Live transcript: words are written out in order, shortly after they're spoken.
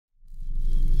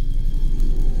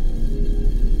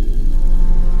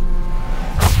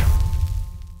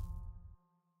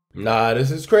Nah, this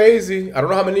is crazy. I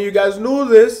don't know how many of you guys knew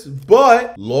this,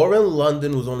 but Lauren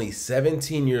London was only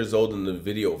 17 years old in the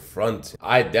video Frontin.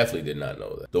 I definitely did not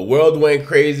know that. The world went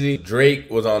crazy. Drake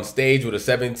was on stage with a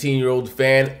 17-year-old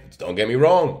fan. Don't get me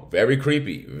wrong, very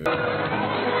creepy.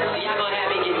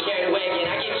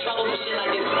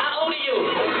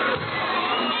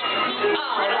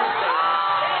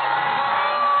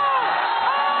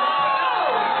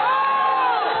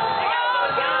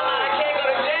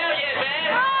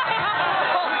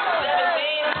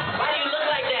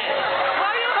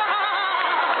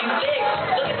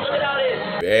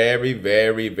 Very,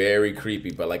 very, very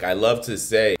creepy. But like I love to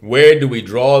say, where do we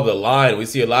draw the line? We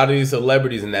see a lot of these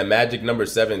celebrities in that magic number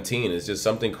 17. It's just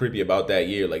something creepy about that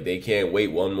year. Like they can't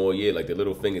wait one more year. Like their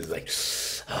little fingers like,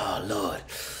 oh Lord.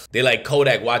 They like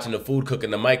Kodak watching the food cook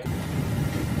in the microwave.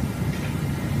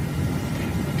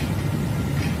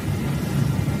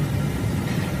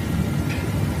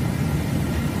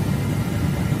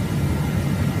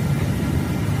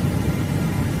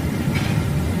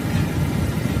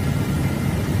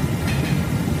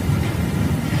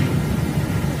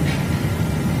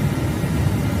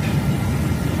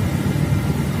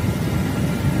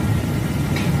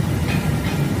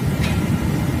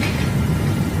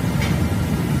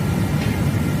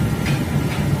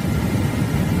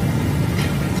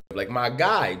 Like, my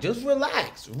guy, just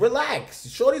relax, relax.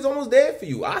 Shorty's almost there for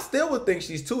you. I still would think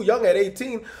she's too young at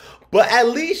 18, but at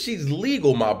least she's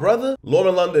legal, my brother.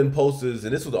 Lauren London posters,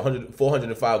 and this was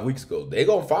 405 weeks ago. They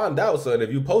gonna find out, son.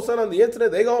 If you post something on the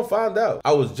internet, they gonna find out.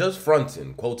 I was just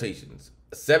fronting, quotations.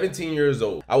 17 years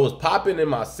old. I was popping in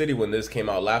my city when this came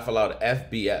out. Laugh Aloud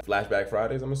FBF. Flashback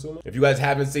Fridays, I'm assuming. If you guys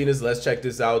haven't seen this, let's check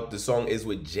this out. The song is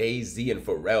with Jay-Z and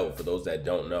Pharrell, for those that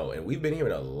don't know. And we've been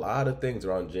hearing a lot of things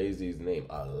around Jay-Z's name.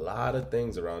 A lot of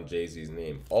things around Jay-Z's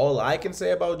name. All I can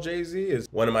say about Jay-Z is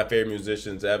one of my favorite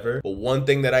musicians ever. But one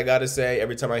thing that I gotta say,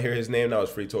 every time I hear his name now, is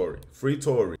Free Tory. Free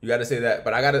Tory. You gotta say that,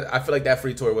 but I feel like that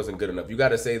Free Tory wasn't good enough. You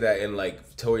gotta say that in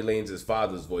like Tory Lanez'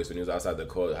 father's voice when he was outside the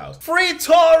courthouse. Free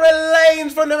Tory Lanez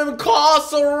from them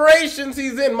incarcerations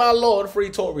he's in, my lord.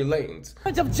 Free Tory Lanez.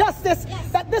 Of justice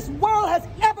that this world has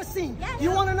ever seen.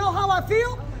 You want to know how I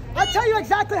feel? I'll tell you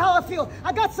exactly how I feel.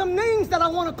 I got some names that I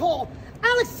want to call.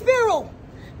 Alex Spiro,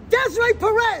 Desiree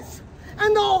Perez,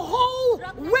 and the whole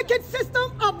wicked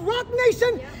system of Rock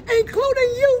Nation, including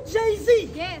you, Jay-Z.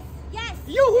 Yes, yes.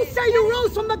 You who say you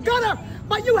rose from the gutter,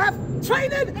 but you have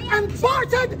traded and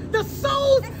bartered the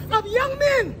souls of young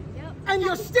men. And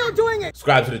you're still doing it.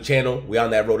 Subscribe to the channel. We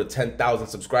on that road to 10,000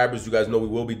 subscribers. You guys know we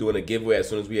will be doing a giveaway as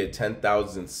soon as we hit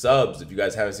 10,000 subs. If you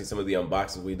guys haven't seen some of the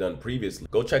unboxings we've done previously,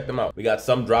 go check them out. We got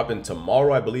some dropping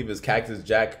tomorrow. I believe is Cactus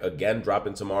Jack again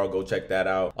dropping tomorrow. Go check that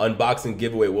out. Unboxing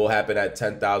giveaway will happen at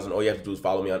 10,000. All you have to do is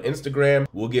follow me on Instagram.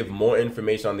 We'll give more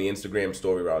information on the Instagram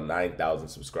story around 9,000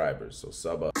 subscribers. So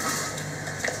sub up.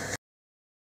 Is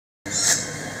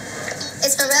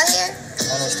Pharrell here? I don't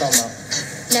know what you're talking about.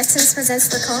 Nessence presents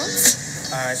the Combs.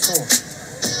 Alright,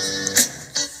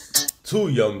 cool. 2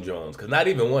 Young Jones, cause not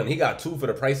even one. He got 2 for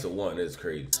the price of 1. It's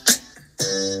crazy.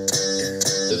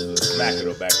 This is a smacker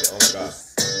though back there. Oh my god.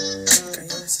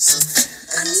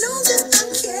 I know that I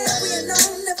can't win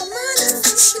on, never mind if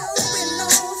I'm showing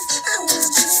off. I was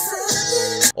just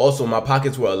frontin'. Also, my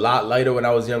pockets were a lot lighter when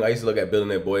I was young. I used to look at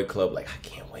Billionaire Boy Club like, I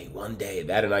can't wait one day.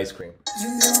 That and ice cream. You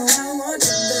know I want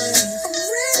you, babe. I'm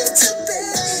ready to bet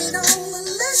it on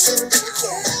unless you don't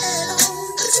care at all.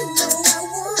 But you know I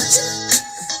want you.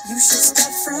 You should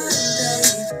stop frontin', babe.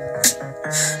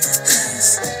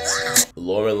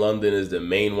 Lauren London is the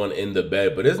main one in the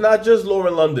bed, but it's not just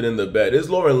Lauren London in the bed. It's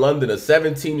Lauren London, a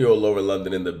 17-year-old Lauren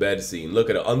London in the bed scene. Look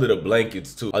at it, under the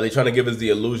blankets too. Are they trying to give us the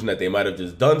illusion that they might have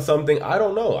just done something? I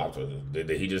don't know. Did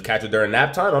he just catch her during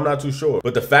nap time? I'm not too sure.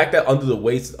 But the fact that under the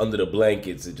waist, under the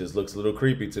blankets, it just looks a little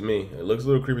creepy to me. It looks a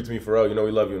little creepy to me. Pharrell, you know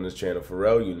we love you on this channel.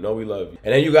 Pharrell, you know we love you.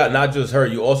 And then you got not just her,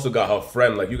 you also got her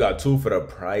friend. Like you got 2 for the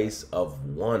price of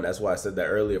 1. That's why I said that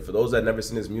earlier. For those that never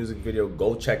seen this music video,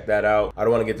 go check that out. I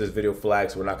don't want to get this video flagged,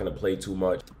 so we're not going to play too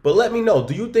much. But let me know,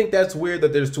 do you think that's weird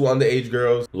that there's 2 underage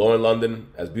girls? Lauren London,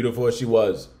 as beautiful as she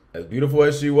was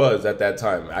at that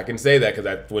time, I can say that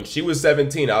because when she was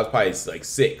 17, I was probably like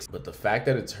 6. But the fact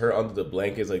that it's her under the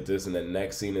blankets like this, and the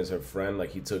next scene is her friend,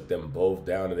 like he took them both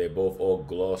down and they both all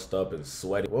glossed up and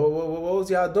sweaty. Whoa, what was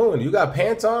y'all doing? You got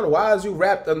pants on? Why is you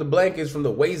wrapped on the blankets from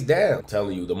the waist down? I'm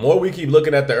telling you, the more we keep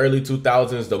looking at the early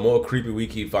 2000s, the more creepy we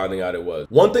keep finding out it was.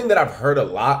 One thing that I've heard a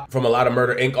lot from a lot of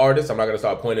Murder Inc. artists, I'm not gonna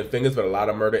start pointing fingers, but a lot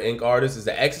of Murder Inc. artists, is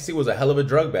that ecstasy was a hell of a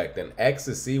drug back then.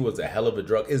 Ecstasy was a hell of a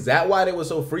drug. Is that why they were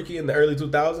so free freaky in the early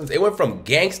 2000s. It went from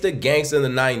gangsta in the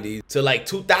 90s to like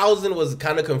 2000 was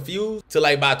kind of confused to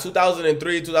like by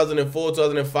 2003, 2004,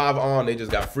 2005 on, they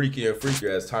just got freakier and freakier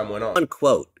as time went on. One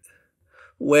quote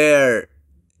where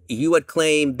you would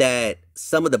claim that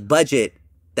some of the budget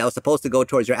that was supposed to go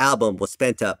towards your album was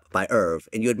spent up by Irv,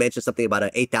 and you had mentioned something about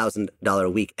an $8,000 a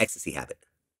week ecstasy habit.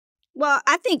 Well,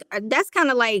 I think that's kind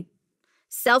of like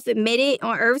self-admitted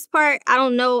on Irv's part. I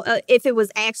don't know if it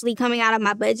was actually coming out of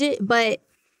my budget, but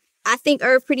I think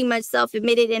Irv pretty much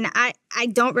self-admitted, and I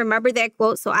don't remember that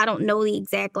quote, so I don't know the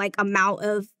exact like amount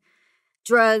of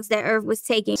drugs that Irv was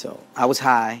taking. So I was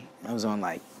high. I was on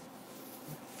like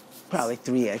probably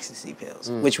 3 ecstasy pills,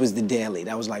 which was the daily.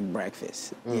 That was like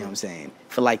breakfast. You know what I'm saying?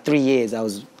 For like 3 years, I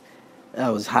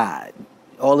was high.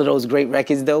 All of those great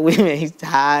records though, we made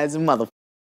high as a motherfucker.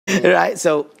 Right?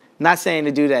 So, not saying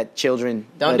to do that, children.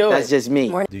 Don't do it. That's just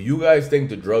me. Do you guys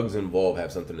think the drugs involved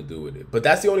have something to do with it? But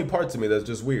that's the only part to me that's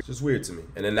just weird. It's just weird to me.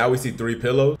 And then now we see 3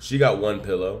 pillows. She got 1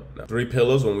 pillow. Now, 3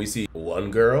 pillows when we see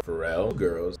 1 girl, Pharrell, 2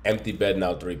 girls, empty bed,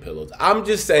 now 3 pillows. I'm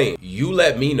just saying, you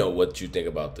let me know what you think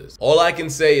about this. All I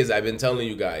can say is I've been telling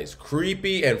you guys,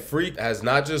 creepy and freak has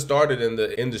not just started in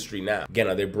the industry now. Again,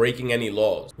 are they breaking any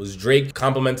laws? Was Drake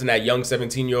complimenting that young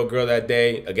 17-year-old girl that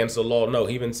day against the law? No,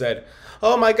 he even said,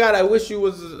 oh my God, I wish you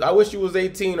was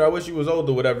 18 or I wish you was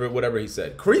older, whatever he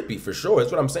said. Creepy for sure.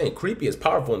 That's what I'm saying. Creepy is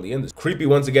powerful in the industry. Creepy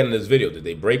once again in this video. Did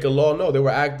they break a law? No, they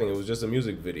were acting. It was just a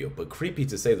music video, but creepy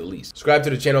to say the least. Subscribe to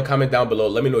the channel, comment down below.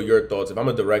 Let me know your thoughts. If I'm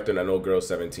a director and I know a girl's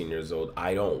 17 years old,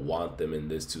 I don't want them in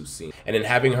this 2 scene. And then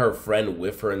having her friend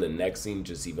with her in the next scene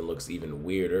just looks even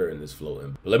weirder in this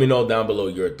floating. But let me know down below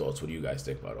your thoughts. What do you guys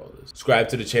think about all this? Subscribe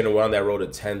to the channel. We're on that road to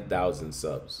 10,000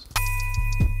 subs.